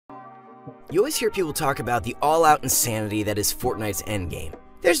You always hear people talk about the all-out insanity that is Fortnite's endgame.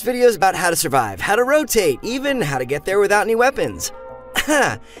 There's videos about how to survive, how to rotate, even how to get there without any weapons.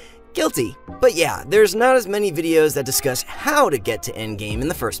 Guilty. But yeah, there's not as many videos that discuss how to get to endgame in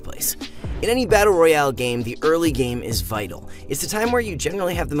the first place. In any battle royale game, the early game is vital. It's the time where you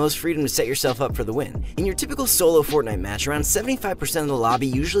generally have the most freedom to set yourself up for the win. In your typical solo Fortnite match, around 75% of the lobby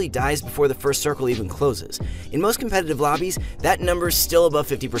usually dies before the first circle even closes. In most competitive lobbies, that number is still above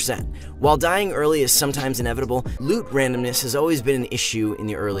 50%. While dying early is sometimes inevitable, loot randomness has always been an issue in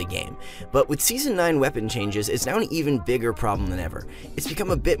the early game. But with Season 9 weapon changes, it's now an even bigger problem than ever. It's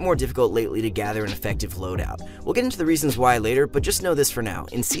become a bit more difficult lately to gather an effective loadout. We'll get into the reasons why later, but just know this for now.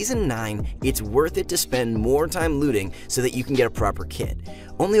 In Season 9, it's worth it to spend more time looting so that you can get a proper kit.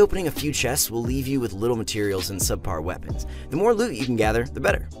 Only opening a few chests will leave you with little materials and subpar weapons. The more loot you can gather, the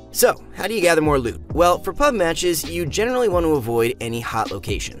better. So, how do you gather more loot? Well, for pub matches, you generally want to avoid any hot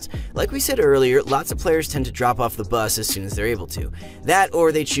locations. Like we said earlier, lots of players tend to drop off the bus as soon as they're able to. That,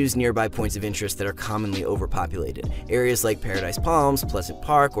 or they choose nearby points of interest that are commonly overpopulated. Areas like Paradise Palms, Pleasant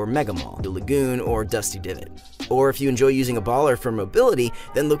Park, or Mega Mall, the Lagoon, or Dusty Divot. Or if you enjoy using a baller for mobility,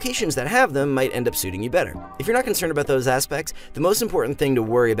 then locations that have them might end up suiting you better. If you're not concerned about those aspects, the most important thing to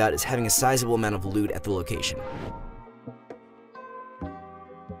worry about is having a sizable amount of loot at the location.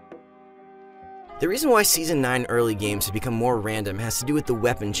 The reason why Season 9 early games have become more random has to do with the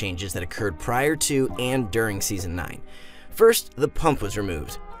weapon changes that occurred prior to and during Season 9. First, the pump was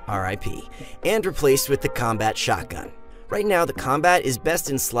removed, RIP, and replaced with the combat shotgun. Right now, the combat is best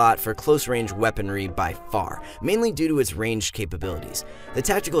in slot for close-range weaponry by far, mainly due to its ranged capabilities. The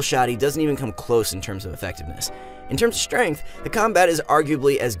tactical shotty doesn't even come close in terms of effectiveness. In terms of strength, the combat is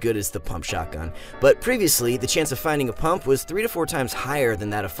arguably as good as the pump shotgun, but previously, the chance of finding a pump was 3 to 4 times higher than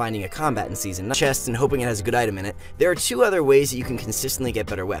that of finding a combat in Season 9. Chests and hoping it has a good item in it, there are 2 other ways that you can consistently get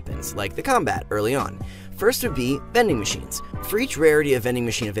better weapons, like the combat early on. First would be vending machines. For each rarity of vending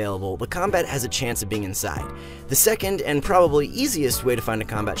machine available, the combat has a chance of being inside. The second, and probably easiest way to find a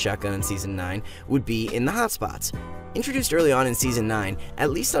combat shotgun in Season 9 would be in the hotspots. Introduced early on in Season 9,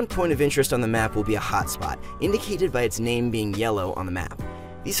 at least on point of interest on the map will be a hotspot, indicated by its name being yellow on the map.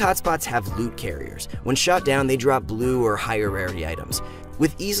 These hotspots have loot carriers. When shot down, they drop blue or higher rarity items.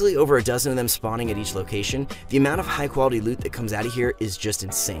 With easily over a dozen of them spawning at each location, the amount of high quality loot that comes out of here is just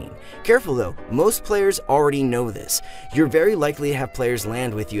insane. Careful though, most players already know this. You're very likely to have players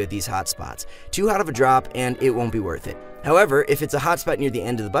land with you at these hotspots. Too hot of a drop and it won't be worth it. However, if it's a hotspot near the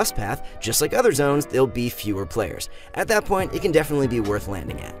end of the bus path, just like other zones, there'll be fewer players. At that point, it can definitely be worth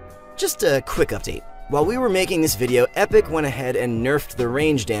landing at. Just a quick update. While we were making this video, Epic went ahead and nerfed the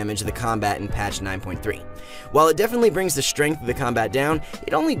range damage of the combat in patch 9.3. While it definitely brings the strength of the combat down,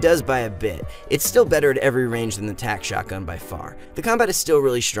 it only does by a bit. It's still better at every range than the tac shotgun by far. The combat is still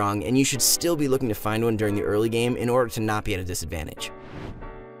really strong, and you should still be looking to find one during the early game in order to not be at a disadvantage.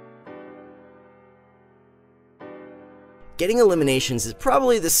 Getting eliminations is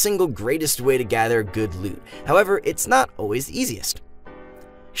probably the single greatest way to gather good loot. However, it's not always the easiest.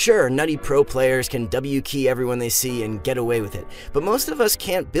 Sure, nutty pro players can W-key everyone they see and get away with it, but most of us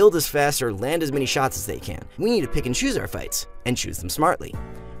can't build as fast or land as many shots as they can. We need to pick and choose our fights, and choose them smartly.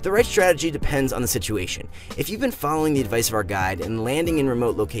 The right strategy depends on the situation. If you've been following the advice of our guide and landing in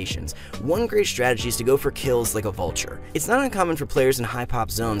remote locations, one great strategy is to go for kills like a vulture. It's not uncommon for players in high pop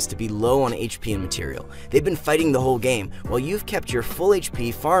zones to be low on HP and material. They've been fighting the whole game, while you've kept your full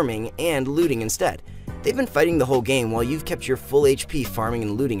HP farming and looting instead. They've been fighting the whole game while you've kept your full HP farming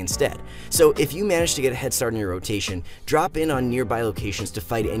and looting instead. So if you manage to get a head start in your rotation, drop in on nearby locations to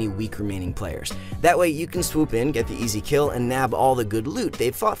fight any weak remaining players. That way you can swoop in, get the easy kill, and nab all the good loot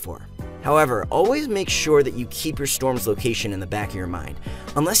they've fought for. However, always make sure that you keep your storm's location in the back of your mind.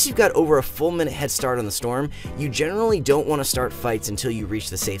 Unless you've got over a full minute head start on the storm, you generally don't want to start fights until you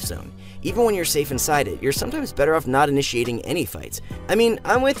reach the safe zone. Even when you're safe inside it, you're sometimes better off not initiating any fights. I mean,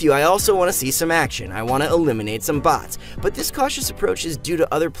 I'm with you, I also want to see some action, I want to eliminate some bots, but this cautious approach is due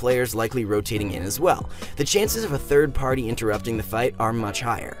to other players likely rotating in as well. The chances of a third party interrupting the fight are much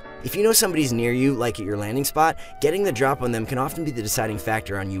higher. If you know somebody's near you, like at your landing spot, getting the drop on them can often be the deciding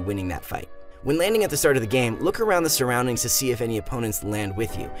factor on you winning that fight. When landing at the start of the game, look around the surroundings to see if any opponents land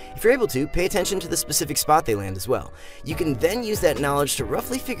with you. If you're able to, pay attention to the specific spot they land as well. You can then use that knowledge to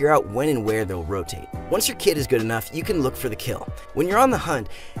roughly figure out when and where they'll rotate. Once your kit is good enough, you can look for the kill. When you're on the hunt,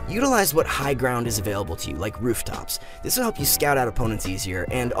 utilize what high ground is available to you, like rooftops. This will help you scout out opponents easier,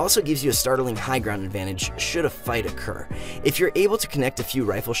 and also gives you a startling high ground advantage should a fight occur. If you're able to connect a few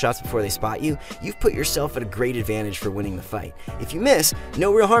rifle shots before they spot you, you've put yourself at a great advantage for winning the fight. If you miss,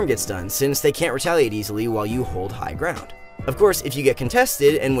 no real harm gets done, since they can't retaliate easily while you hold high ground. Of course, if you get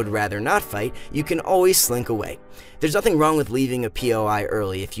contested and would rather not fight, you can always slink away. There's nothing wrong with leaving a POI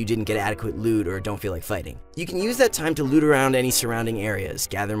early if you didn't get adequate loot or don't feel like fighting. You can use that time to loot around any surrounding areas,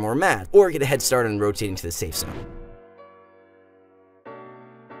 gather more mats, or get a head start on rotating to the safe zone.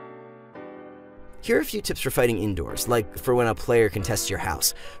 Here are a few tips for fighting indoors, like for when a player contests your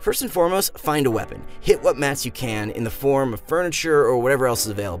house. First and foremost, find a weapon. Hit what mats you can in the form of furniture or whatever else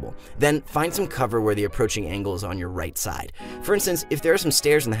is available. Then find some cover where the approaching angle is on your right side. For instance, if there are some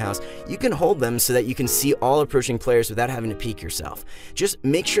stairs in the house, you can hold them so that you can see all approaching players without having to peek yourself. Just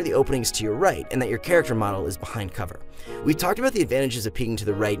make sure the opening is to your right and that your character model is behind cover. We talked about the advantages of peeking to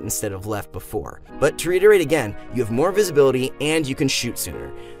the right instead of left before, but to reiterate again, you have more visibility and you can shoot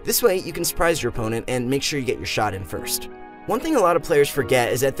sooner. This way, you can surprise your opponent and make sure you get your shot in first. One thing a lot of players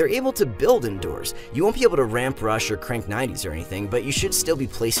forget is that they're able to build indoors. You won't be able to ramp rush or crank 90s or anything, but you should still be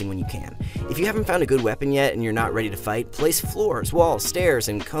placing when you can. If you haven't found a good weapon yet and you're not ready to fight, place floors, walls, stairs,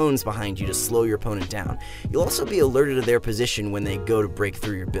 and cones behind you to slow your opponent down. You'll also be alerted to their position when they go to break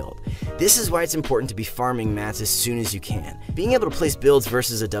through your build. This is why it's important to be farming mats as soon as you can. Being able to place builds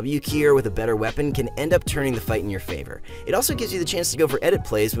versus a W keyer with a better weapon can end up turning the fight in your favor. It also gives you the chance to go for edit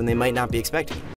plays when they might not be expecting it.